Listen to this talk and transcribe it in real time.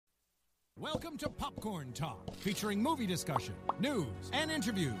Welcome to Popcorn Talk, featuring movie discussion, news, and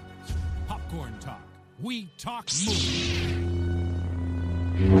interviews. Popcorn Talk. We talk movies.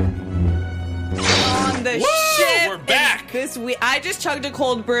 On the ship. We're back. This week, I just chugged a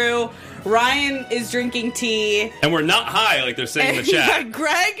cold brew. Ryan is drinking tea. And we're not high like they're saying in the chat.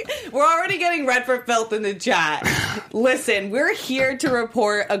 Greg, we're already getting red for filth in the chat. Listen, we're here to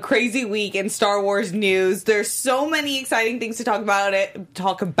report a crazy week in Star Wars news. There's so many exciting things to talk about.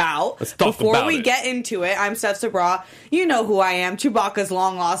 Let's talk Before about we it. get into it, I'm Steph Sabra. You know who I am, Chewbacca's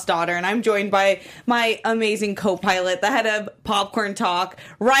long-lost daughter, and I'm joined by my amazing co-pilot, the head of Popcorn Talk,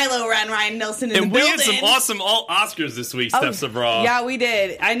 Rilo Ryan Nilsson in the building. And we had some awesome Oscars this week, Steph Sabra. Yeah, we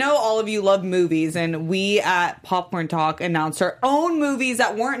did. I know all of you love movies, and we at Popcorn Talk announced our own movies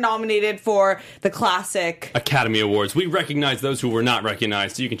that weren't nominated for the classic Academy Awards. We recognize those who were not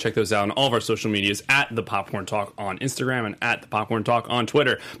recognized, so you can check those out on all of our social medias at The Popcorn Talk on Instagram and at The Popcorn Talk on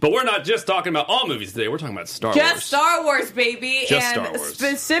Twitter. But we're not just talking about all movies today. We're talking about Star Wars. Just Star Wars, baby. Just and Star Wars.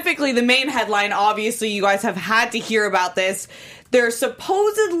 Specifically, the main headline, obviously, you guys have had to hear about this. There's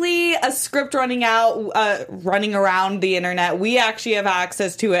supposedly a script running around the internet. We actually have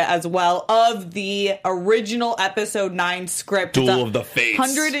access to it as well, of the original Episode 9 script. Duel of the Fates.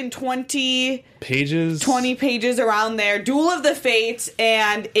 120 pages? 20 pages around there. Duel of the Fates,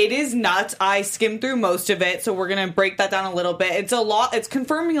 and it is nuts. I skimmed through most of it, so we're going to break that down a little bit. It's a lot. It's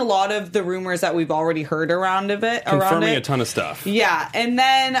confirming a lot of the rumors that we've already heard around it. Confirming a ton of stuff. Yeah, and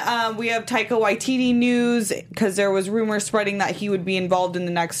then we have Taika Waititi news, because there was rumors spreading that he would be involved in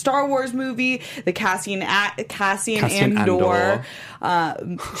the next Star Wars movie. The Cassian Andor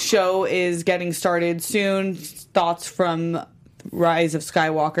show is getting started soon. Thoughts from Rise of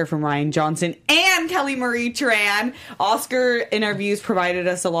Skywalker from Rian Johnson and Kelly Marie Tran. Oscar interviews provided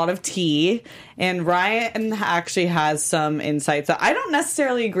us a lot of tea, and Ryan actually has some insights that I don't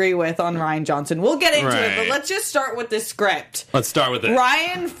necessarily agree with on Rian Johnson. We'll get into it, but let's just start with the script. Let's start with it.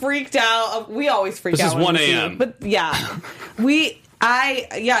 Ryan freaked out. We always freak out. This is 1 a.m. But yeah,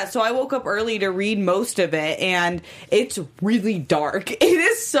 so I woke up early to read most of it, and it's really dark. It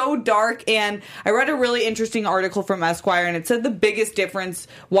is so dark, and I read a really interesting article from Esquire, and it said the biggest difference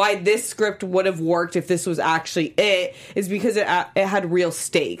why this script would have worked if this was actually it is because it had real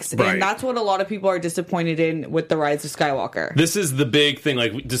stakes, right. And that's what a lot of people are disappointed in with The Rise of Skywalker. This is the big thing,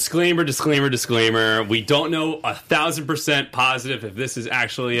 like, disclaimer. We don't know 1,000% positive if this is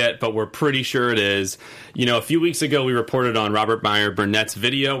actually it, but we're pretty sure it is. You know, a few weeks ago, we reported on Robert Meyer Burnett's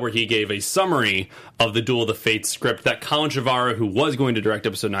video where he gave a summary of the Duel of the Fates script that Colin Trevorrow, who was going to direct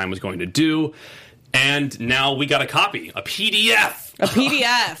Episode 9, was going to do. And now we got a copy, a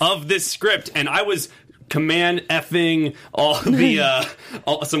PDF of this script. And I was command effing all the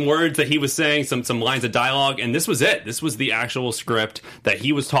some words that he was saying, some lines of dialogue, and this was it. This was the actual script that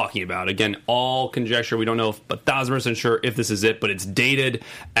he was talking about. Again, all conjecture. We don't know 1,000% sure if this is it, but it's dated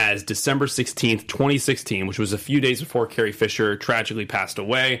as December 16th, 2016, which was a few days before Carrie Fisher tragically passed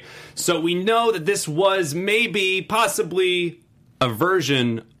away. So we know that this was possibly a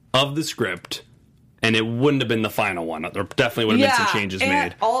version of the script, and it wouldn't have been the final one. There definitely would have been some changes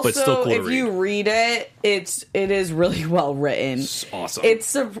made. Also, but still cool to read. You read it, it is really well written. It's awesome.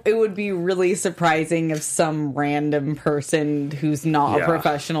 It would be really surprising if some random person who's not a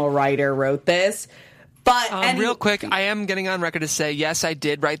professional writer wrote this. But real quick, I am getting on record to say, yes, I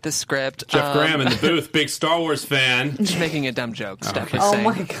did write the script. Jeff Graham in the booth, big Star Wars fan. Just making a dumb joke. Steph is oh saying.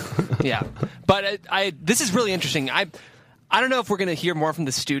 My God. Yeah. But this is really interesting. I don't know if we're going to hear more from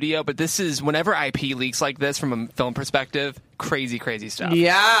the studio, but this is, whenever IP leaks like this from a film perspective, crazy stuff.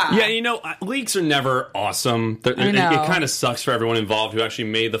 Yeah. Yeah, you know, leaks are never awesome. It kind of sucks for everyone involved who actually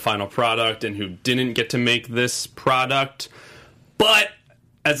made the final product and who didn't get to make this product. But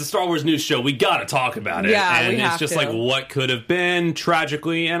as a Star Wars news show, we gotta talk about it. Yeah, and we it's have just to. like what could have been,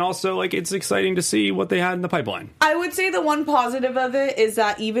 tragically, and also like it's exciting to see what they had in the pipeline. I would say the one positive of it is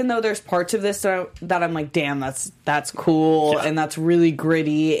that even though there's parts of this that I'm like, damn, that's cool, and that's really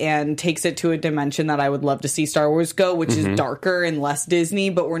gritty and takes it to a dimension that I would love to see Star Wars go, which is darker and less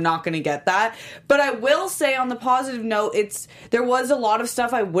Disney, but we're not going to get that. But I will say on the positive note, there was a lot of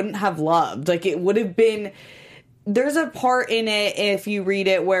stuff I wouldn't have loved. Like, it would have been... There's a part in it, if you read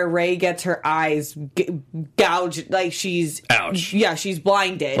it, where Rey gets her eyes gouged, like she's... Ouch. Yeah, she's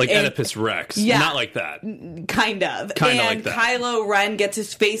blinded. Like Oedipus Rex. Yeah. Not like that. Kind of. Kind of and like that. Kylo Ren gets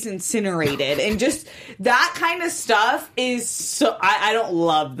his face incinerated. And just that kind of stuff is so... I don't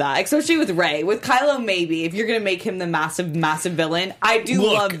love that. Especially with Rey. With Kylo, maybe. If you're going to make him the massive villain. I do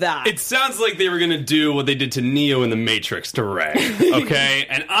love that. It sounds like they were going to do what they did to Neo in The Matrix to Rey. Okay?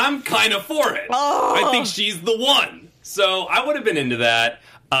 And I'm kind of for it. Oh. I think she's the one. So I would have been into that.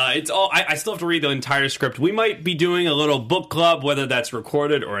 It's all. I still have to read the entire script. We might be doing a little book club, whether that's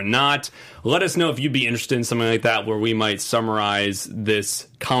recorded or not. Let us know if you'd be interested in something like that, where we might summarize this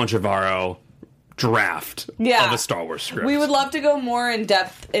Colin Trevorrow draft of a Star Wars script. We would love to go more in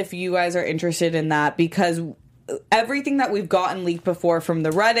depth if you guys are interested in that, because everything that we've gotten leaked before, from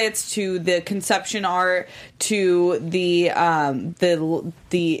the Reddits to the conception art to the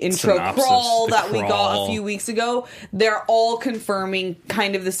intro Synopsis, crawl the that we got crawl. a few weeks ago, they're all confirming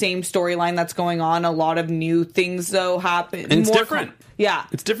kind of the same storyline that's going on. A lot of new things though happen. And it's different. Yeah.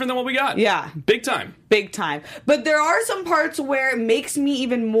 It's different than what we got. Yeah. Big time. Big time. But there are some parts where it makes me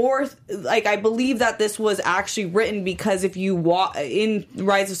even more like, I believe that this was actually written, because if you in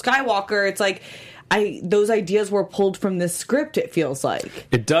Rise of Skywalker, it's like those ideas were pulled from this script, it feels like.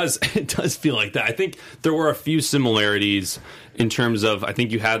 It does feel like that. I think there were a few similarities in terms of, I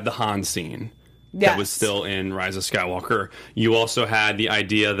think you had the Han scene that was still in Rise of Skywalker. You also had the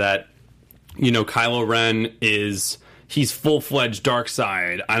idea that, Kylo Ren he's full-fledged dark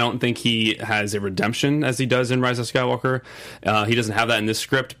side. I don't think he has a redemption as he does in Rise of Skywalker. He doesn't have that in this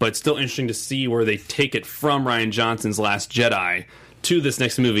script, but it's still interesting to see where they take it from Rian Johnson's Last Jedi to this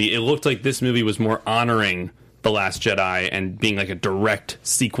next movie. It looked like this movie was more honoring The Last Jedi and being like a direct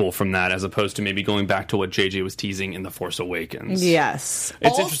sequel from that, as opposed to maybe going back to what JJ was teasing in The Force Awakens. Yes.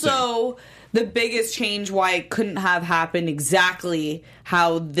 It's also, the biggest change why it couldn't have happened exactly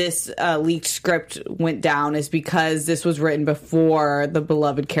how this leaked script went down is because this was written before the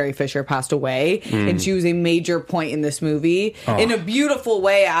beloved Carrie Fisher passed away, and she was a major point in this movie in a beautiful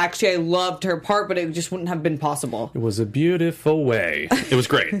way. Actually, I loved her part, but it just wouldn't have been possible. It was a beautiful way. It was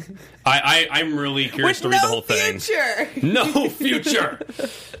great. I'm really curious to read the whole thing. No future.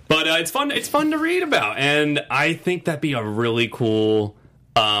 But it's fun. It's fun to read about, and I think that'd be a really cool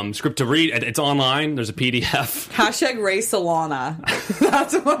script to read. It's online. There's a PDF. Hashtag Ray Solana.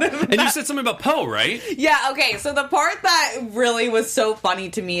 That's one of them. And you said something about Poe, right? Yeah, okay. So the part that really was so funny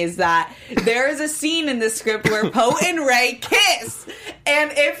to me is that there is a scene in this script where Poe and Ray kiss.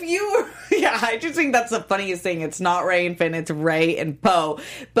 And if you... Yeah, I just think that's the funniest thing. It's not Ray and Finn, it's Ray and Poe.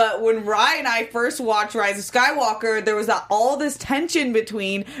 But when Ryan and I first watched Rise of Skywalker, there was all this tension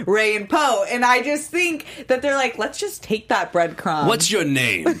between Ray and Poe. And I just think that they're like, let's just take that breadcrumb. What's your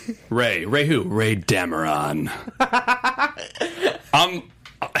name? Ray. Ray who? Ray Dameron.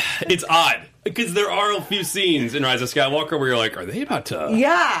 It's odd, because there are a few scenes in Rise of Skywalker where you're like, are they about to...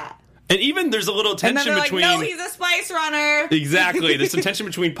 Yeah. And even there's a little tension and then they're between... like, no, he's a spice runner. Exactly. There's some tension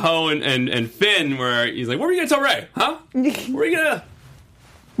between Poe and Finn, where he's like, what were you going to tell Ray? Huh? What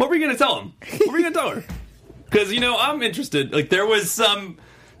were you going to tell him? What were you going to tell her? Because, I'm interested. Like, there was some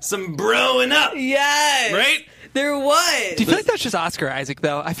broing up. Yes. Right? There was. Do you feel like that's just Oscar Isaac,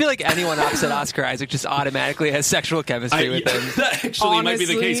 though? I feel like anyone opposite Oscar Isaac just automatically has sexual chemistry with him. That actually might be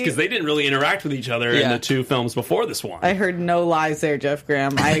the case, because they didn't really interact with each other in the two films before this one. I heard no lies there, Jeff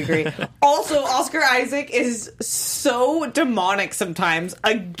Graham. I agree. Also, Oscar Isaac is so demonic sometimes.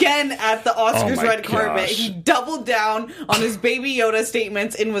 Again, at the Oscars red carpet, he doubled down on his Baby Yoda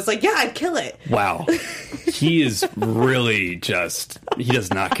statements and was like, yeah, I'd kill it. Wow. He is really he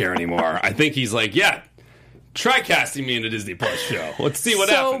does not care anymore. I think he's like, yeah, try casting me in a Disney Plus show. Let's see what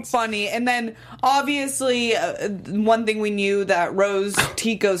happens. So funny. And then, obviously, one thing we knew, that Rose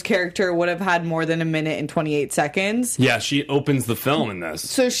Tico's character would have had more than a minute and 28 seconds. Yeah, she opens the film in this.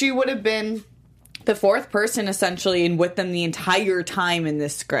 So she would have been the fourth person, essentially, and with them the entire time in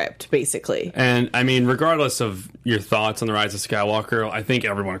this script, basically. And, I mean, regardless of your thoughts on The Rise of Skywalker, I think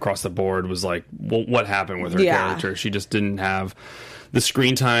everyone across the board was like, well, what happened with her character? She just didn't have the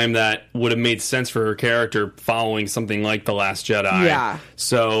screen time that would have made sense for her character following something like The Last Jedi. Yeah.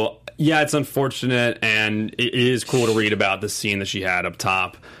 So, yeah, it's unfortunate, and it is cool to read about the scene that she had up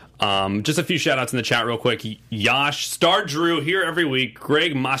top. Just a few shout-outs in the chat real quick. Yash, Star Drew, here every week.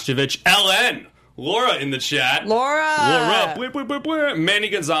 Greg Moshevich, LN. Laura in the chat. Laura. Manny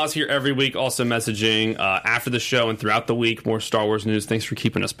Gonzalez here every week, also messaging after the show and throughout the week. More Star Wars news. Thanks for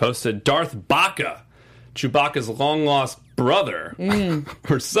keeping us posted. Darth Baca, Chewbacca's long-lost brother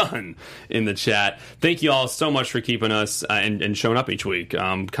or son, in the chat. Thank you all so much for keeping us and showing up each week.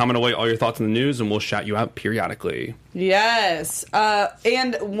 Comment away all your thoughts on the news, and we'll shout you out periodically. Yes.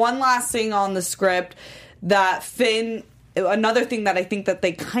 And one last thing on the script, that Finn... Another thing that I think that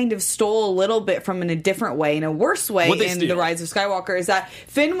they kind of stole a little bit from in a different way, in a worse way, in The Rise of Skywalker, is that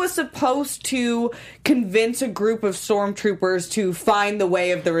Finn was supposed to convince a group of stormtroopers to find the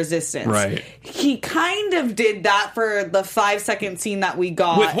way of the Resistance. Right. He kind of did that for the 5-second scene that we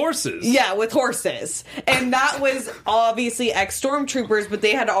got. With horses. Yeah, with horses. And that was obviously ex-stormtroopers, but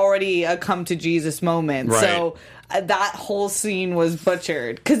they had already come to Jesus moment. Right. So... that whole scene was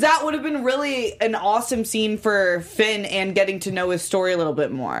butchered. Because that would have been really an awesome scene for Finn and getting to know his story a little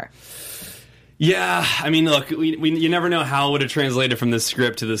bit more. Yeah, I mean, look, you never know how it would have translated from the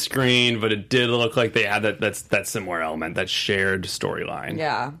script to the screen, but it did look like they had that similar element, that shared storyline.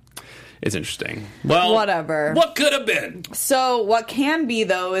 Yeah. It's interesting. Well, whatever. What could have been? So what can be,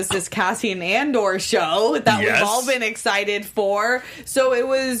 though, is this Cassian Andor show that we've all been excited for. So it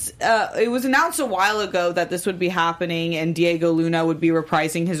was announced a while ago that this would be happening, and Diego Luna would be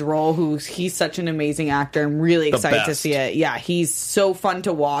reprising his role. He's such an amazing actor. I'm really excited to see it. Yeah, he's so fun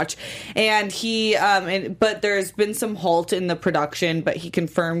to watch, and but there's been some halt in the production. But he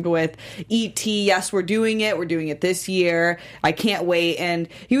confirmed with ET, yes, we're doing it. We're doing it this year. I can't wait. And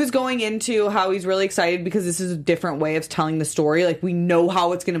he was going into how he's really excited because this is a different way of telling the story. Like, we know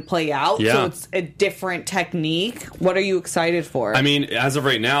how it's going to play out, so it's a different technique. What are you excited for? I mean, as of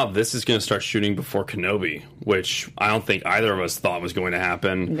right now, this is going to start shooting before Kenobi, which I don't think either of us thought was going to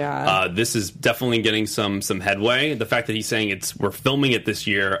happen. Yeah. This is definitely getting some headway. The fact that he's saying we're filming it this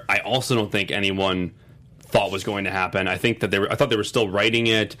year, I also don't think anyone thought was going to happen. I think that I thought they were still writing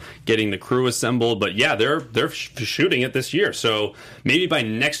it, getting the crew assembled, but yeah, they're shooting it this year. So maybe by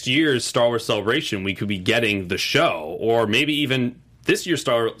next year's Star Wars Celebration, we could be getting the show, or maybe even this year's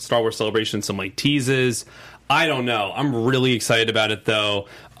Star Wars Celebration, some like teases. I don't know. I'm really excited about it though.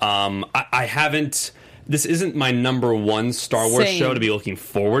 I haven't. This isn't my number one Star Wars show to be looking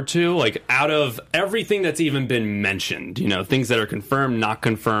forward to. Like, out of everything that's even been mentioned, things that are confirmed, not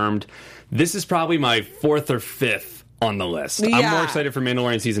confirmed, this is probably my fourth or fifth on the list. Yeah. I'm more excited for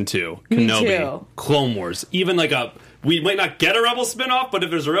Mandalorian Season 2, Me Kenobi, too. Clone Wars. Even we might not get a Rebel spinoff, but if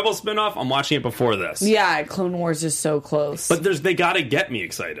there's a Rebel spinoff, I'm watching it before this. Yeah, Clone Wars is so close. But they gotta get me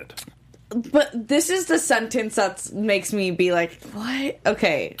excited. But this is the sentence that makes me be like, what?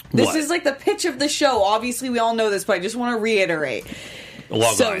 Okay. This is like the pitch of the show. Obviously, we all know this, but I just want to reiterate.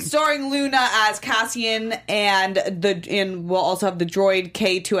 Starring Luna as Cassian, and we'll also have the droid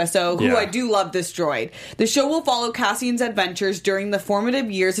K2SO, who I do love this droid. The show will follow Cassian's adventures during the formative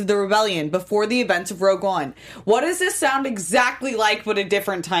years of the rebellion before the events of Rogue One. What does this sound exactly like, but a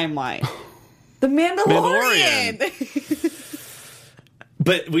different timeline? The Mandalorian.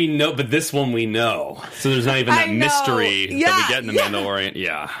 But this one we know. So there's not even that mystery that we get in the Mandalorian.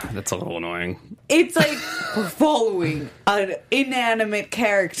 Yeah, that's a little annoying. It's like, we're following an inanimate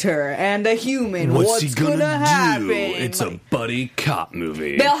character and a human. What's he gonna happen? do? It's a buddy cop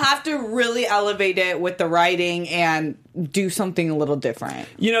movie. They'll have to really elevate it with the writing and do something a little different.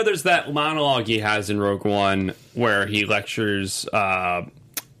 There's that monologue he has in Rogue One where he lectures...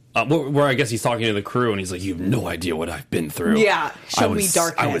 where I guess he's talking to the crew and he's like, "You have no idea what I've been through. Yeah, show me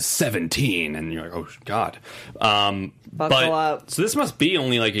darkness. I was 17," and you're like, "Oh God." Buckle up. So this must be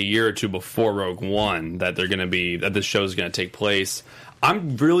only like a year or two before Rogue One that this show's going to take place.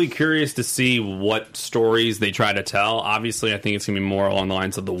 I'm really curious to see what stories they try to tell. Obviously, I think it's going to be more along the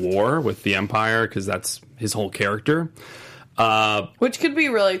lines of the war with the Empire, because that's his whole character. Which could be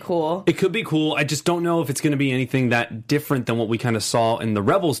really cool. It could be cool. I just don't know if it's going to be anything that different than what we kind of saw in the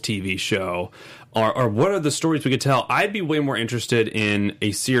Rebels TV show, or what are the stories we could tell. I'd be way more interested in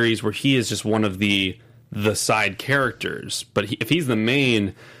a series where he is just one of the side characters. But if he's the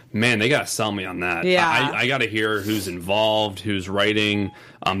main, man, they got to sell me on that. Yeah. I got to hear who's involved, who's writing,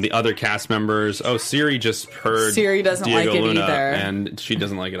 the other cast members. Oh, Siri just heard Siri doesn't Diego like it Luna, either. and she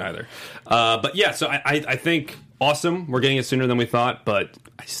doesn't like it either. But yeah, so I think... awesome. We're getting it sooner than we thought, but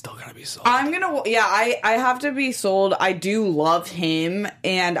I still gotta be sold. I have to be sold. I do love him,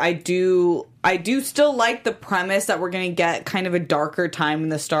 and I do still like the premise that we're gonna get kind of a darker time in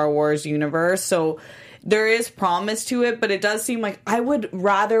the Star Wars universe. So there is promise to it, but it does seem like I would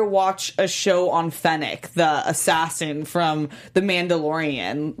rather watch a show on Fennec, the assassin from The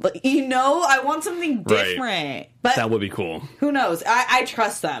Mandalorian. I want something different. Right. But that would be cool. Who knows? I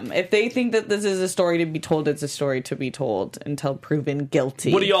trust them. If they think that this is a story to be told, it's a story to be told until proven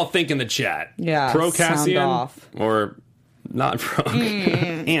guilty. What do y'all think in the chat? Yeah, pro Cassian sound off. Or not pro?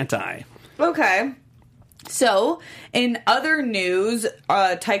 Anti. Okay. So, in other news,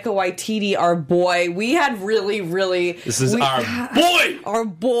 Taika Waititi, our boy, we had really... This is our boy! Our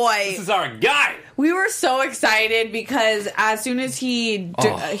boy. This is our guy! We were so excited because as soon as he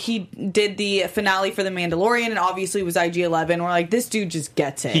did the finale for The Mandalorian, and obviously was IG-11, we're like, this dude just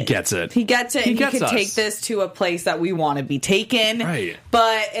gets it. He gets it. He gets it, and he could us. take this to a place that we want to be taken. Right.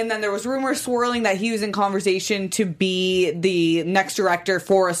 And then there was rumors swirling that he was in conversation to be the next director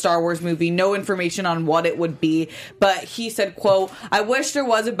for a Star Wars movie. No information on what it would be, but he said, quote, "I wish there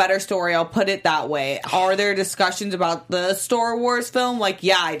was a better story, I'll put it that way. Are there discussions about the Star Wars film? Like,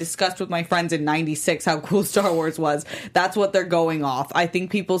 yeah, I discussed with my friends in 90 96 how cool Star Wars was. That's what they're going off. I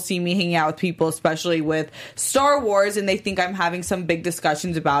think people see me hanging out with people, especially with Star Wars, and they think I'm having some big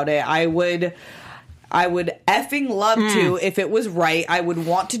discussions about it. I would effing love to if it was right. I would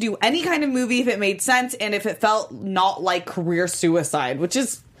want to do any kind of movie if it made sense and if it felt not like career suicide, which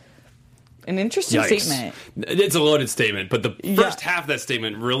is an interesting statement. It's a loaded statement, but the first half of that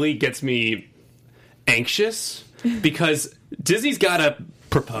statement really gets me anxious because Disney's got to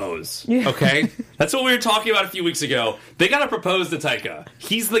propose, okay? That's what we were talking about a few weeks ago. They got to propose to Taika.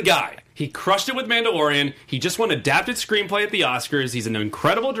 He's the guy. He crushed it with Mandalorian. He just won adapted screenplay at the Oscars. He's an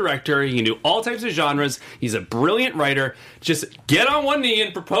incredible director. He can do all types of genres. He's a brilliant writer. Just get on one knee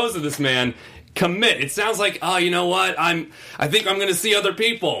and propose to this man. Commit. It sounds like, oh, you know what? I think I'm going to see other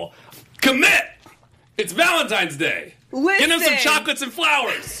people. Commit! It's Valentine's Day. Listen. Get him some chocolates and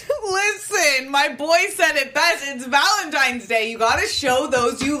flowers. Listen, my boy said it best. It's Valentine's Day. You gotta show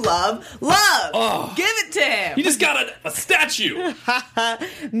those you love. Oh. Give it to him. You just got a statue.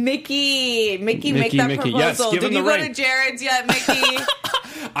 Mickey, make that proposal. Yes, give Did him you the go ring. to Jared's yet, Mickey?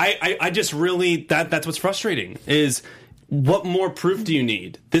 I just really, that's what's frustrating is... What more proof do you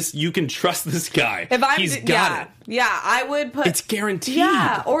need? You can trust this guy. He's got it. Yeah, I would put... It's guaranteed.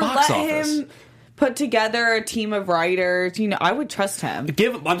 Yeah, or box let office. him put together a team of writers. I would trust him.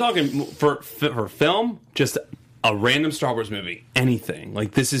 I'm talking for film, just a random Star Wars movie. Anything.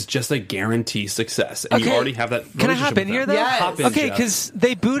 Like, this is just a guarantee success. And you already have that relationship. Can I hop in here, though? Yes. Hop in, Okay, Jeff. because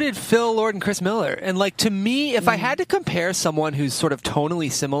they booted Phil Lord and Chris Miller. And, to me, if I had to compare someone who's sort of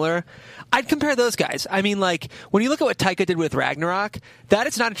tonally similar, I'd compare those guys. I mean, when you look at what Taika did with Ragnarok, that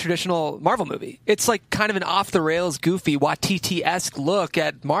is not a traditional Marvel movie. It's kind of an off-the-rails, goofy, Waititi-esque look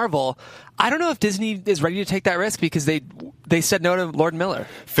at Marvel. I don't know if Disney is ready to take that risk because they said no to Lord and Miller.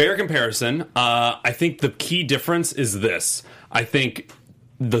 Fair comparison. I think the key difference is this. I think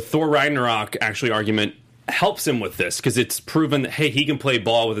the Thor Ragnarok argument helps him with this because it's proven that, hey, he can play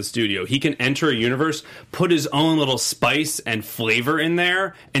ball with a studio. He can enter a universe, put his own little spice and flavor in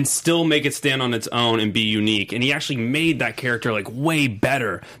there, and still make it stand on its own and be unique. And he actually made that character way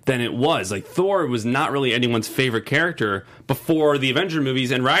better than it was. Thor was not really anyone's favorite character before the Avenger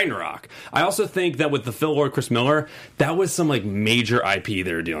movies and Ragnarok. I also think that with the Phil Lord, Chris Miller, that was some major IP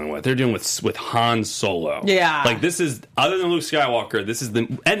they were dealing with. They're dealing with Han Solo. Yeah. This is, other than Luke Skywalker, this is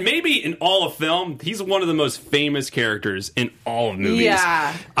and maybe in all of film, he's one of the most famous characters in all of movies.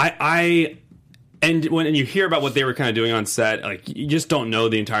 Yeah. And when you hear about what they were kind of doing on set, you just don't know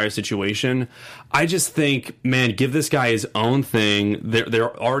the entire situation. I just think, man, give this guy his own thing.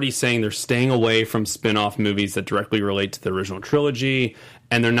 They're already saying they're staying away from spin-off movies that directly relate to the original trilogy,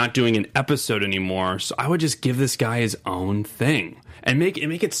 and they're not doing an episode anymore. So I would just give this guy his own thing and make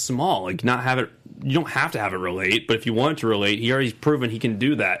it small. Not have it. You don't have to have it relate, but if you want it to relate, he already proven he can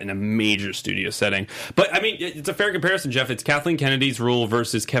do that in a major studio setting. But I mean, it's a fair comparison, Jeff. It's Kathleen Kennedy's rule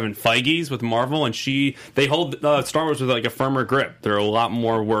versus Kevin Feige's with Marvel, and they hold Star Wars with a firmer grip. They're a lot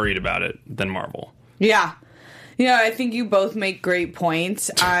more worried about it than Marvel. Yeah. I think you both make great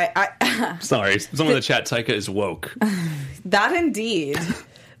points. Sorry, someone in the chat, Taika is woke. That indeed.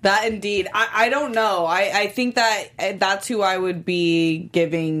 I don't know. I think that's who I would be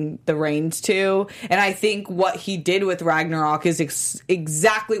giving the reins to. And I think what he did with Ragnarok is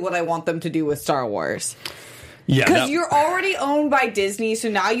exactly what I want them to do with Star Wars. Yeah. Because you're already owned by Disney, so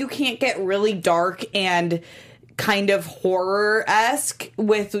now you can't get really dark and kind of horror-esque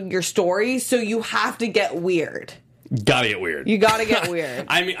with your story, so you have to get weird. Gotta get weird. You gotta get weird.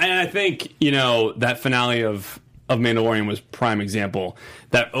 I mean, and I think, that finale of Mandalorian was prime example.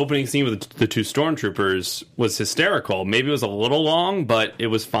 That opening scene with the two stormtroopers was hysterical. Maybe it was a little long, but it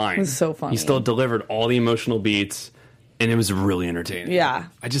was fine. It was so funny. He still delivered all the emotional beats, and it was really entertaining. Yeah.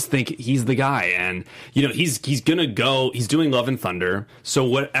 I just think he's the guy, and he's gonna go. He's doing Love and Thunder, so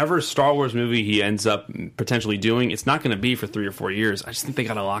whatever Star Wars movie he ends up potentially doing, it's not going to be for 3 or 4 years. I just think they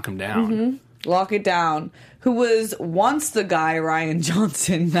got to lock him down. Mm-hmm. Lock it down. Who was once the guy, Rian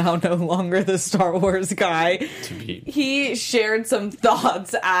Johnson, now no longer the Star Wars guy. He shared some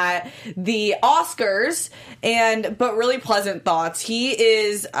thoughts at the Oscars, but really pleasant thoughts. He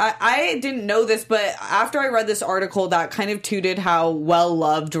is, I didn't know this, but after I read this article that kind of tooted how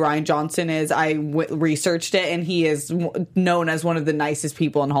well-loved Rian Johnson is, I researched it, and he is known as one of the nicest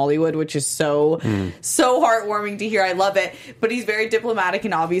people in Hollywood, which is so heartwarming to hear. I love it. But he's very diplomatic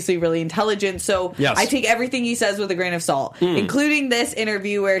and obviously really intelligent, so yes. I take everything he says with a grain of salt, including this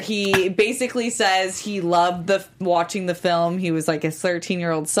interview where he basically says he loved watching the film. He was like his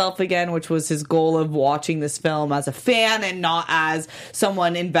 13-year-old self again, which was his goal of watching this film as a fan and not as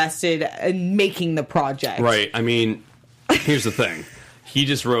someone invested in making the project. Right. I mean, here's the thing. He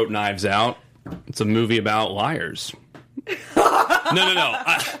just wrote Knives Out. It's a movie about liars. No.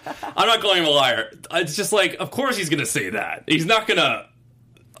 I'm not calling him a liar. It's just like, of course he's going to say that. He's not going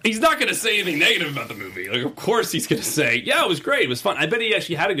to say anything negative about the movie. Like, of course he's going to say, yeah, it was great. It was fun. I bet he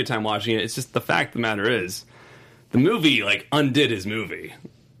actually had a good time watching it. It's just the fact of the matter is, the movie, like, undid his movie.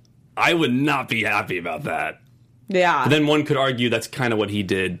 I would not be happy about that. Yeah. But then one could argue that's kind of what he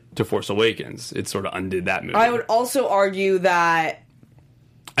did to Force Awakens. It sort of undid that movie. I would also argue that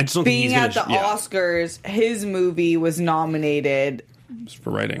I just don't being think at the Oscars, his movie was nominated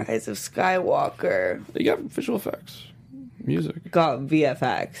for writing. Rise of Skywalker. You got visual effects, music, got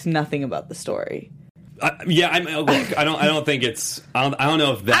VFX. Nothing about the story. Look, I don't think it's. I don't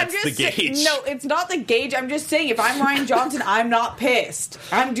know if that's the gauge. No, it's not the gauge. I'm just saying, if I'm Rian Johnson, I'm not pissed.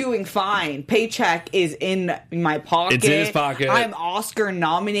 I'm doing fine. Paycheck is in my pocket. It's in his pocket. I'm Oscar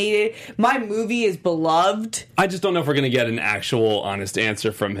nominated. My movie is beloved. I just don't know if we're going to get an actual, honest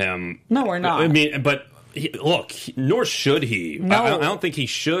answer from him. No, we're not. I mean, but nor should he. No. I don't think he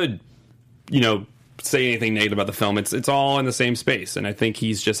should. Say anything negative about the film. It's all in the same space, and I think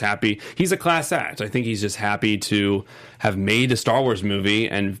he's just happy. He's a class act. I think he's just happy to have made a Star Wars movie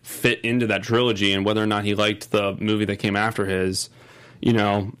and fit into that trilogy. And whether or not he liked the movie that came after his,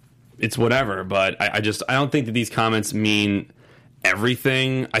 it's whatever. But I don't think that these comments mean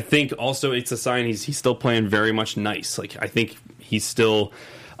everything. I think also it's a sign he's still playing very much nice. Like, I think he's still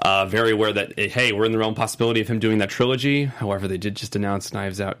very aware that, hey, we're in the realm possibility of him doing that trilogy. However, they did just announce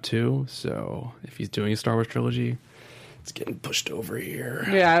Knives Out 2, so if he's doing a Star Wars trilogy, it's getting pushed over here.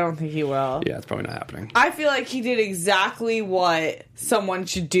 Yeah, I don't think he will. Yeah, it's probably not happening. I feel like he did exactly what someone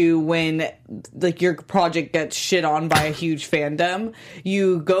should do when, like, your project gets shit on by a huge fandom.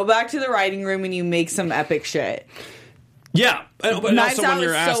 You go back to the writing room and you make some epic shit. Yeah, but Knives also Out when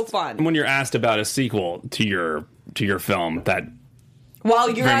you're is asked, so fun. when you're asked about a sequel to your film, that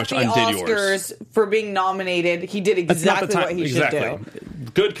while you're very at the much undid Oscars yours. For being nominated, he did exactly what he should do.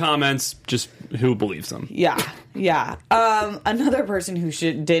 Good comments, just who believes them? Yeah. Another person who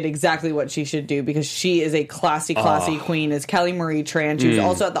did exactly what she should do, because she is a classy queen, is Kelly Marie Tran. She was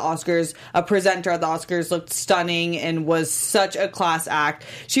also at the Oscars, a presenter at the Oscars, looked stunning and was such a class act.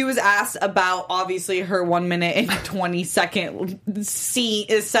 She was asked about, obviously, her 1 minute and 20 second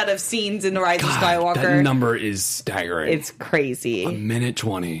set of scenes in The Rise of Skywalker. That number is staggering. It's crazy.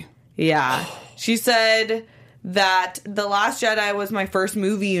 1:20. Yeah. She said that The Last Jedi was my first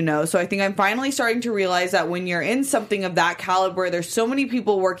movie, so I think I'm finally starting to realize that when you're in something of that caliber, there's so many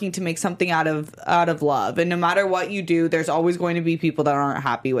people working to make something out of love, and no matter what you do, there's always going to be people that aren't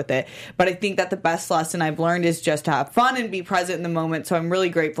happy with it. But I think that the best lesson I've learned is just to have fun and be present in the moment, so I'm really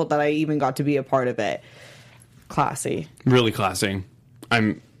grateful that I even got to be a part of it. Classy. Really classy.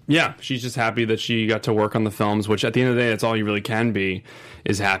 She's just happy that she got to work on the films, which at the end of the day, that's all you really can be,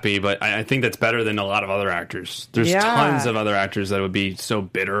 is happy. But I think that's better than a lot of other actors. There's tons of other actors that would be so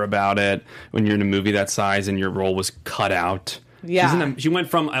bitter about it when you're in a movie that size and your role was cut out. Yeah. She went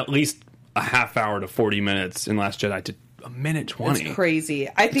from at least a half hour to 40 minutes in Last Jedi to 1:20. It's crazy.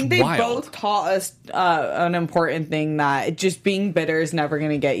 I think they both taught us an important thing, that just being bitter is never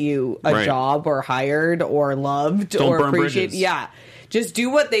going to get you a job or hired or loved or appreciated. Bridges. Yeah. Just do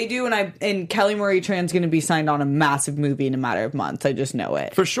what they do, and Kelly Marie Tran's going to be signed on a massive movie in a matter of months. I just know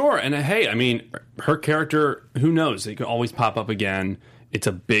it. For sure. And hey, I mean, her character, who knows? It could always pop up again. It's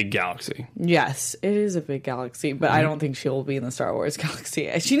a big galaxy. Yes, it is a big galaxy, but I don't think she will be in the Star Wars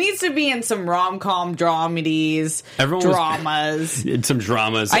galaxy. She needs to be in some rom-com dramedies, dramas. Some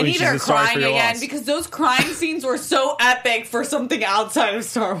dramas. I need her crying again, because those crying scenes were so epic for something outside of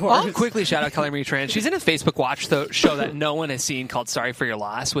Star Wars. I'll quickly shout out Kelly Marie Tran. She's in a Facebook Watch show that no one has seen called Sorry for Your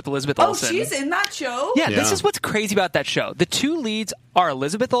Loss with Elizabeth Olsen. Oh, she's in that show? Yeah, this is what's crazy about that show. The two leads are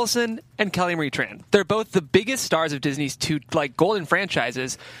Elizabeth Olsen and Kelly Marie Tran. They're both the biggest stars of Disney's two golden franchises.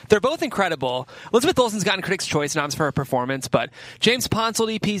 They're both incredible. Elizabeth Olsen's gotten Critics' Choice noms for her performance, but James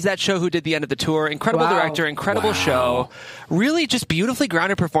Ponsoldt DP's that show who did the end of the tour. Incredible director, incredible show. Really just beautifully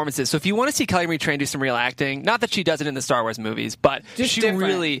grounded performances. So if you want to see Kelly Marie Tran do some real acting, not that she does it in the Star Wars movies, but just she different.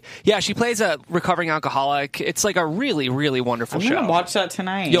 really, she plays a recovering alcoholic. It's like a really, really wonderful show. I'm going to watch that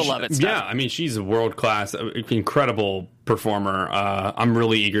tonight. You'll love it, Steph. Yeah, I mean, she's a world-class, incredible performer. I'm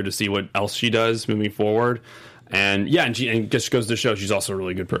really eager to see what else she does moving forward. And just goes to show she's also a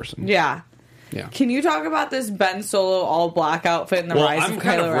really good person. Yeah. Can you talk about this Ben Solo all black outfit in the Rise of Kylo Ren? I'm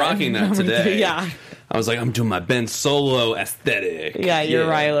kind of rocking that today. Yeah. I was like, I'm doing my Ben Solo aesthetic. Yeah, you're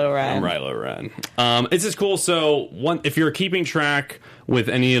Kylo Ren. I'm Kylo Ren. It's just cool. So, if you're keeping track with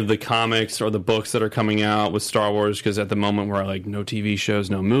any of the comics or the books that are coming out with Star Wars, because at the moment we're like no TV shows,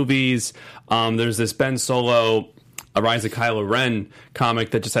 no movies, there's this Ben Solo a Rise of Kylo Ren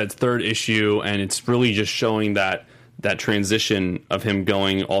comic that just had its 3rd issue, and it's really just showing that transition of him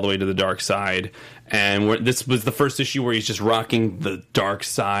going all the way to the dark side. And this was the first issue where he's just rocking the dark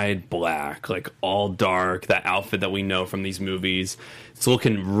side black, like all dark, that outfit that we know from these movies. It's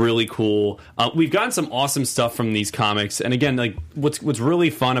looking really cool. We've gotten some awesome stuff from these comics. And again, like what's really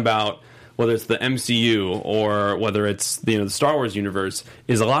fun about whether it's the MCU or whether it's the Star Wars universe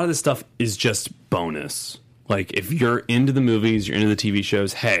is a lot of this stuff is just bonus. Like if you're into the movies, you're into the TV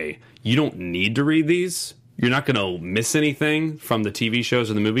shows, hey, you don't need to read these. You're not going to miss anything from the TV shows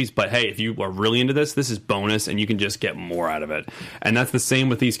or the movies, but hey, if you are really into this is bonus, and you can just get more out of it. And that's the same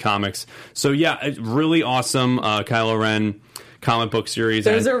with these comics. So yeah, it's really awesome Kylo Ren comic book series.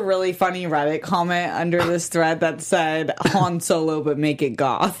 There's a really funny Reddit comment under this thread that said, Han Solo, but make it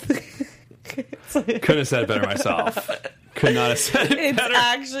goth. Couldn't have said it better myself. Could not have said it better. It's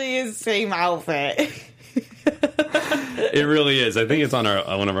actually his same outfit. It really is. I think it's on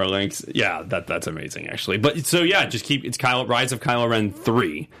our one of our links. Yeah, that's amazing, actually. But so yeah, it's Rise of Kylo Ren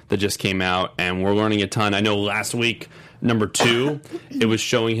 3 that just came out, and we're learning a ton. I know last week, number 2, it was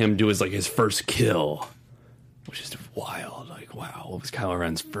showing him do his first kill, which is wild. Like, wow, what was Kylo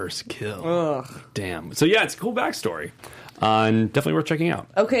Ren's first kill? Ugh. Damn. So yeah, it's a cool backstory. And definitely worth checking out.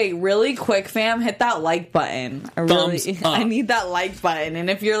 Okay, really quick, fam, hit that like button. I need that like button. And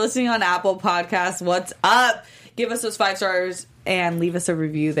if you're listening on Apple Podcasts, what's up? Give us those 5 stars and leave us a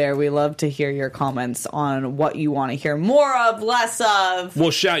review there. We love to hear your comments on what you want to hear more of, less of.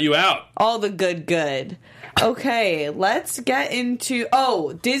 We'll shout you out. All the good. Okay, let's get into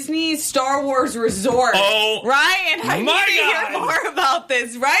Disney's Star Wars Resort. Oh, Ryan, I need to God. hear more about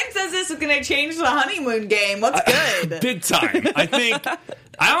this. Ryan says this is going to change the honeymoon game. What's good? Big time.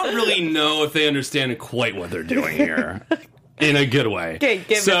 I don't really know if they understand quite what they're doing here. In a good way. Okay,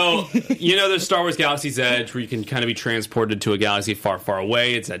 there's Star Wars Galaxy's Edge, where you can kind of be transported to a galaxy far, far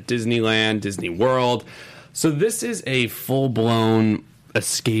away. It's at Disneyland, Disney World. So this is a full-blown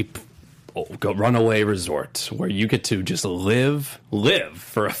escape, runaway resort where you get to just live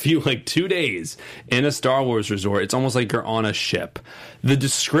for a few, 2 days in a Star Wars resort. It's almost like you're on a ship. The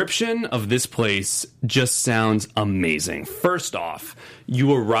description of this place just sounds amazing. First off,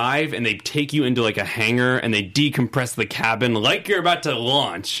 you arrive and they take you into a hangar and they decompress the cabin like you're about to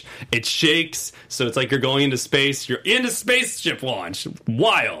launch. It shakes, so it's like you're going into space. You're into spaceship launch.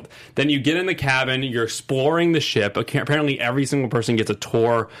 Wild. Then you get in the cabin, you're exploring the ship. Apparently every single person gets a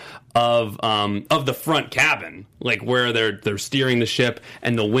tour of the front cabin, where they're steering the ship,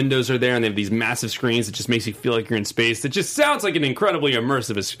 and the windows are there, and they have these massive screens. It just makes you feel like you're in space. It just sounds like an incredibly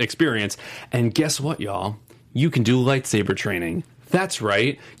immersive experience. And guess what, y'all? You can do lightsaber training. That's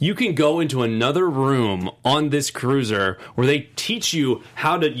right. You can go into another room on this cruiser where they teach you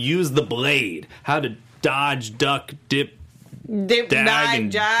how to use the blade, how to dodge, duck, dip,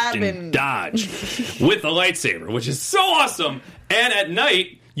 jab, and dodge with a lightsaber, which is so awesome. And at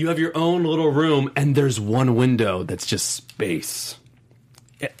night, you have your own little room, and there's one window that's just space.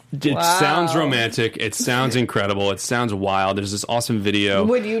 It sounds romantic. It sounds incredible. It sounds wild. There's this awesome video.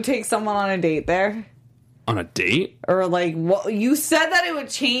 Would you take someone on a date there? On a date? Or what you said that it would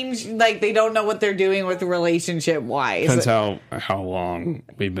change, they don't know what they're doing with relationship wise. Depends how long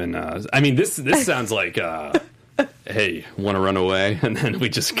we've been this sounds like hey, want to run away? And then we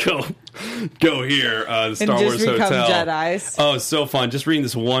just go here, the Star Wars Hotel. Jedis. Oh, so fun. Just reading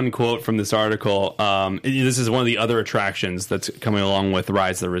this one quote from this article. This is one of the other attractions that's coming along with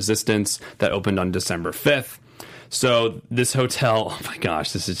Rise of the Resistance that opened on December 5th. So this hotel, oh my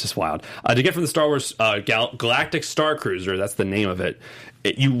gosh, this is just wild. To get from the Star Wars Galactic Star Cruiser, that's the name of it,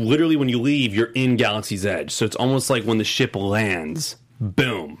 you literally, when you leave, you're in Galaxy's Edge. So it's almost like when the ship lands,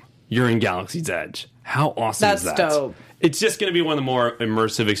 boom, you're in Galaxy's Edge. How awesome is that? That's dope. It's just going to be one of the more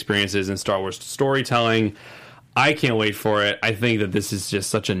immersive experiences in Star Wars storytelling. I can't wait for it. I think that this is just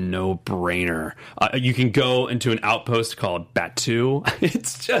such a no-brainer. You can go into an outpost called Batuu.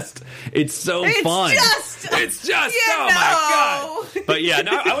 It's so fun. It's just, oh my God. But yeah,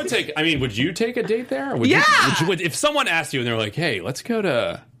 no, I would take, would you take a date there? Would if someone asked you and they're like, hey, let's go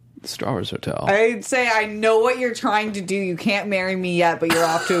to the Star Wars Hotel. I'd say, I know what you're trying to do. You can't marry me yet, but you're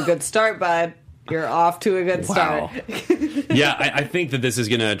off to a good start, bud. You're off to a good start. Yeah, I think that this is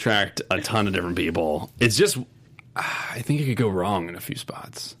going to attract a ton of different people. It's just, I think it could go wrong in a few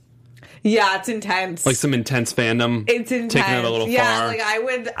spots. Yeah, it's intense. Some intense fandom. It's intense. Taking it a little far.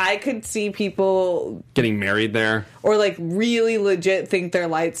 I could see people getting married there. Or really legit think their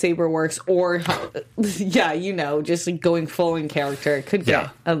lightsaber works, or just going full in character. It could get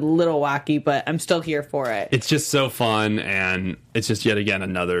a little wacky, but I'm still here for it. It's just so fun, and it's just yet again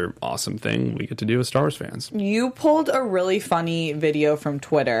another awesome thing we get to do as Star Wars fans. You pulled a really funny video from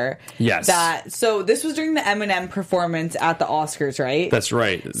Twitter. Yes. So this was during the Eminem performance at the Oscars, right? That's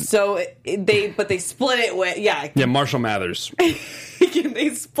right. So they split it with Marshall Mathers. They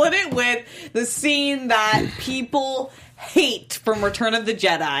split it with the scene that people hate from Return of the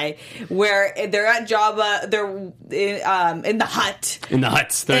Jedi, where they're at Jabba, they're in the hut. In the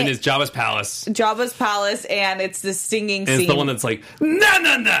huts. They're in his Jabba's palace. Jabba's palace, and it's this singing and scene. It's the one that's like, na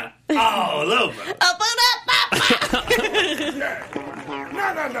na na, all over.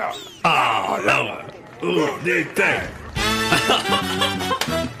 No, no, no. All over. Ooh, big thing.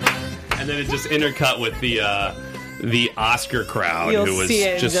 And then it's just intercut with the Oscar crowd You'll who was see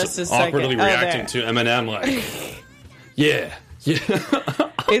it in just just a awkwardly second. reacting to Eminem like, yeah.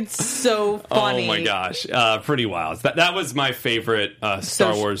 It's so funny. Oh my gosh, pretty wild. That was my favorite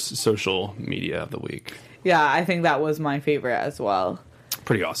Star Wars social media of the week. Yeah, I think that was my favorite as well.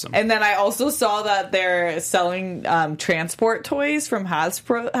 Pretty awesome. And then I also saw that they're selling transport toys from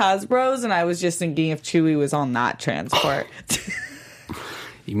Hasbro's, and I was just thinking if Chewie was on that transport.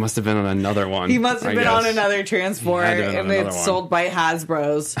 He must have been on another one. He must have been on another transport, and it's sold by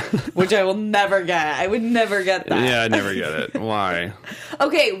Hasbro's, which I will never get. I would never get that. Yeah, I'd never get it. Why?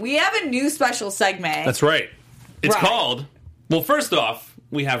 Okay, we have a new special segment. That's right. It's called, well, first off,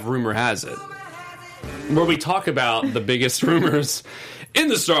 we have Rumor Has It, where we talk about the biggest rumors in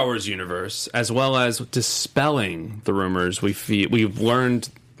the Star Wars universe, as well as dispelling the rumors we've learned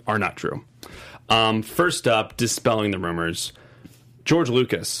are not true. First up, dispelling the rumors. George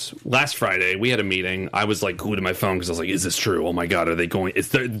Lucas, last Friday, we had a meeting. I was like glued to my phone because I was like, is this true? Oh my God, are they going? This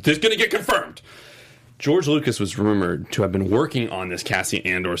going to get confirmed. George Lucas was rumored to have been working on this Cassian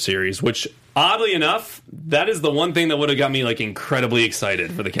Andor series, which, oddly enough, that is the one thing that would have got me like incredibly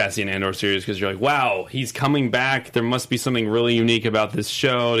excited for the Cassian Andor series, because you're like, wow, he's coming back. There must be something really unique about this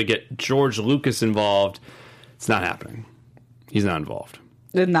show to get George Lucas involved. It's not happening. He's not involved.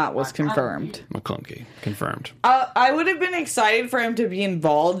 And that was confirmed. McClunky. Confirmed. I would have been excited for him to be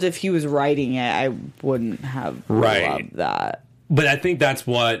involved if he was writing it. I wouldn't have loved that. But I think that's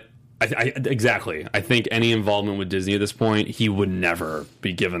what... exactly. I think any involvement with Disney at this point, he would never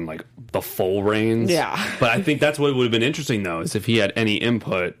be given like the full reins. Yeah. But I think that's what would have been interesting, though, is if he had any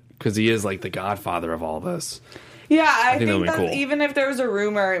input, because he is like the godfather of all this. Yeah, I think that cool. Even if there was a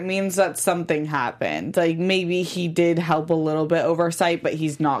rumor, it means that something happened. Like, maybe he did help a little bit oversight, but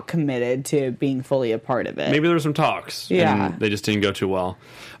he's not committed to being fully a part of it. Maybe there were some talks. Yeah. And they just didn't go too well.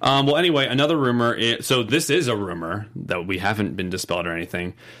 Well, anyway, another rumor. So this is a rumor that we haven't been dispelled or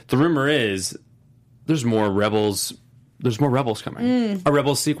anything. The rumor is there's more Rebels coming. A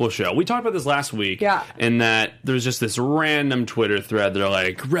Rebels sequel show. We talked about this last week. Yeah. And that there's just this random Twitter thread. They're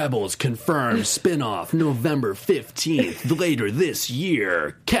like, Rebels confirmed spinoff November 15th later this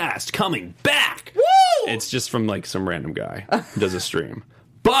year. Cast coming back. Woo! It's just from like some random guy who does a stream.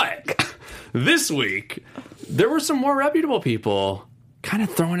 But this week, there were some more reputable people kind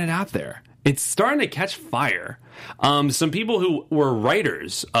of throwing it out there. It's starting to catch fire. Some people who were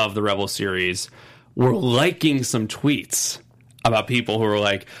writers of the Rebels series were liking some tweets about people who were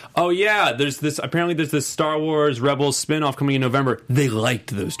like, oh yeah, there's this Star Wars Rebels spinoff coming in November. They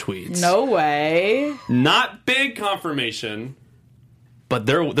liked those tweets. No way. Not big confirmation, but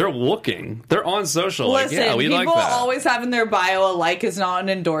they're looking. They're on social. Listen, like, yeah, we like that. People always have in their bio a like is not an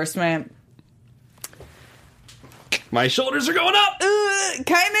endorsement. My shoulders are going up.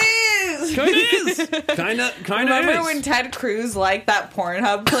 Kind of is. Kind of is. Kind of Remember is. when Ted Cruz liked that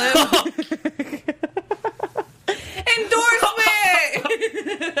Pornhub clip? Endorsement!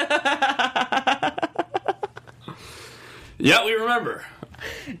 Yeah, we remember.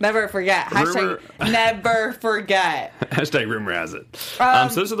 Never forget. Hashtag never forget. Hashtag rumor has it. So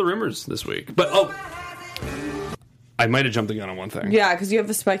those are the rumors this week. But, I might have jumped the gun on one thing. Yeah, because you have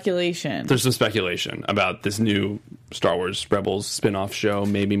the speculation. There's some speculation about this new Star Wars Rebels spin-off show.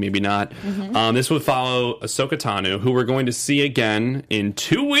 Maybe, maybe not. Mm-hmm. This would follow Ahsoka Tano, who we're going to see again in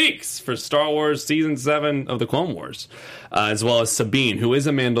 2 weeks for Star Wars Season 7 of the Clone Wars. As well as Sabine, who is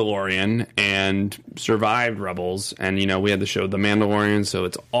a Mandalorian and survived Rebels. And, we had the show The Mandalorian, so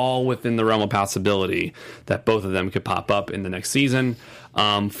it's all within the realm of possibility that both of them could pop up in the next season.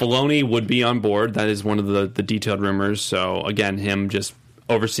 Filoni would be on board. That is one of the detailed rumors. So, again, him just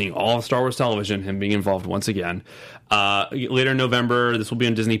overseeing all of Star Wars television, him being involved once again. Later in November, this will be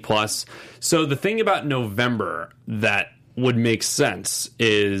on Disney+. So the thing about November that would make sense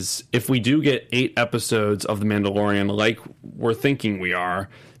is if we do get 8 episodes of The Mandalorian like we're thinking we are,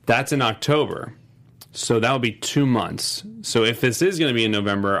 that's in October. So that would be 2 months. So if this is going to be in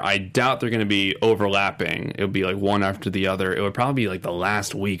November, I doubt they're going to be overlapping. It would be like one after the other. It would probably be like the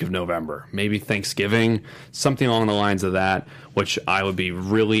last week of November, maybe Thanksgiving, something along the lines of that, which I would be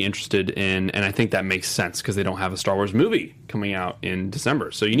really interested in. And I think that makes sense because they don't have a Star Wars movie coming out in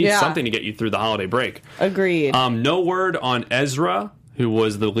December. So you need something to get you through the holiday break. Agreed. No word on Ezra, who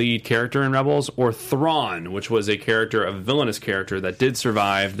was the lead character in Rebels, or Thrawn, which was a villainous character that did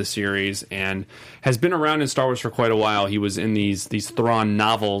survive the series and has been around in Star Wars for quite a while. He was in these Thrawn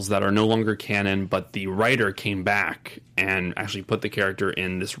novels that are no longer canon, but the writer came back and actually put the character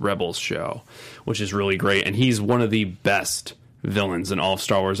in this Rebels show, which is really great. And he's one of the best villains in all of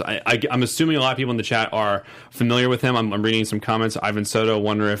Star Wars. I'm assuming a lot of people in the chat are familiar with him. I'm reading some comments. Ivan Soto,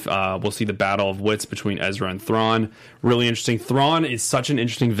 wonder if we'll see the battle of wits between Ezra and Thrawn. Really interesting. Thrawn is such an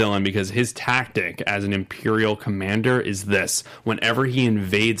interesting villain because his tactic as an Imperial commander is this. Whenever he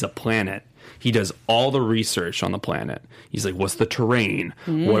invades a planet, he does all the research on the planet. He's like, what's the terrain?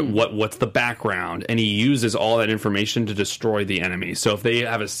 What's the background? And he uses all that information to destroy the enemy. So if they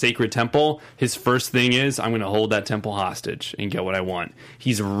have a sacred temple, his first thing is, I'm going to hold that temple hostage and get what I want.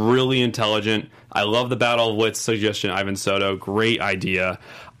 He's really intelligent. I love the Battle of Wits suggestion, Ivan Soto. Great idea.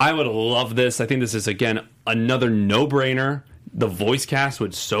 I would love this. I think this is, again, another no-brainer. The voice cast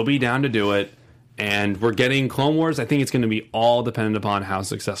would so be down to do it. And we're getting Clone Wars. I think it's going to be all dependent upon how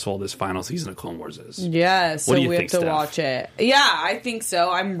successful this final season of Clone Wars is. Yeah, so we have to Steph? watch it. Yeah, I think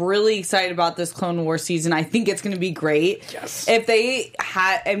so. I'm really excited about this Clone Wars season. I think it's going to be great. Yes. If they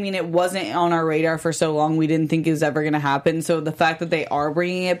had, it wasn't on our radar for so long. We didn't think it was ever going to happen. So the fact that they are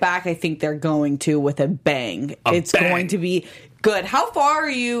bringing it back, I think they're going to with a bang. It's going to be good. How far are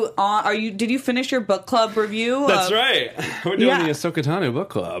you on? Did you finish your book club review? That's right. We're doing the Ahsoka Tano book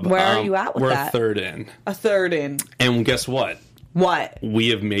club. Where are you at with that? We're a third in. A third in. And guess what? What? We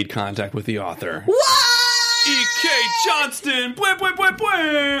have made contact with the author. What? E.K. Johnston! Bwah, bwah, bwah,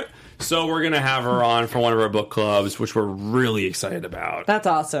 bwah. So we're going to have her on for one of our book clubs, which we're really excited about. That's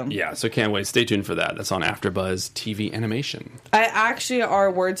awesome. Yeah, so can't wait. Stay tuned for that. That's on AfterBuzz TV Animation.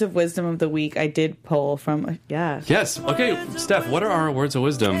 Our words of wisdom of the week, I did pull from, Yes. Okay, Steph, what are our words of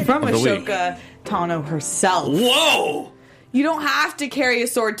wisdom from of the week? Ahsoka Tano herself. Whoa! You don't have to carry a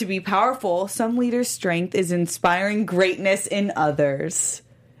sword to be powerful. Some leaders' strength is inspiring greatness in others.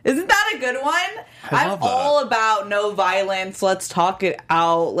 Isn't that a good one? I'm all about no violence. Let's talk it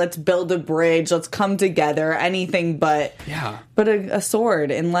out. Let's build a bridge. Let's come together. Anything but a sword,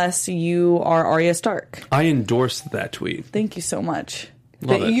 unless you are Arya Stark. I endorsed that tweet. Thank you so much.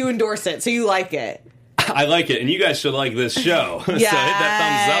 Love it. You endorse it, so you like it. I like it, and you guys should like this show. So hit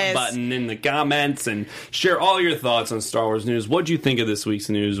that thumbs up button in the comments and share all your thoughts on Star Wars news. What do you think of this week's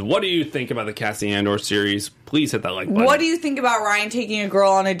news? What do you think about the Cassian Andor series? Please hit that like button. What do you think about Ryan taking a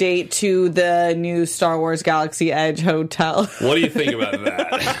girl on a date to the new Star Wars Galaxy Edge Hotel? What do you think about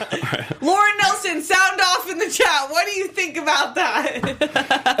that? Lauren Nelson, sound off in the chat. What do you think about that?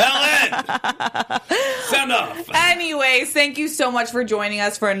 Ellen! Sound off. Anyways, thank you so much for joining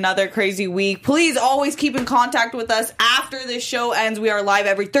us for another crazy week. Please always keep in contact with us after this show ends. We are live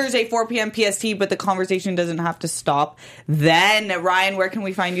every Thursday, 4 p.m. PST, but the conversation doesn't have to stop then. Ryan, where can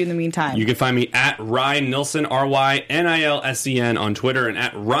we find you in the meantime? You can find me at Ryan Nilsen, RYNILSEN on Twitter, and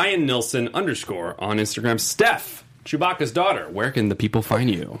at Ryan Nilsen _ on Instagram. Steph, Chewbacca's daughter, where can the people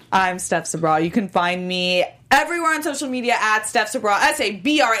find you? I'm Steph Sabra. You can find me everywhere on social media at Steph Sabra,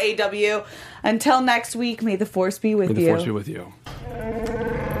 SABRAW. Until next week, may the Force be with you. May the Force be with you.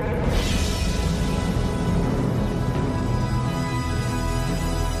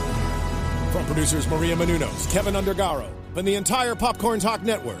 From producers Maria Menounos, Kevin Undergaro, and the entire Popcorn Talk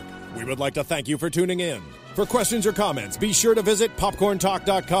Network, we would like to thank you for tuning in. For questions or comments, be sure to visit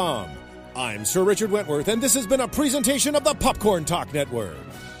popcorntalk.com. I'm Sir Richard Wentworth, and this has been a presentation of the Popcorn Talk Network.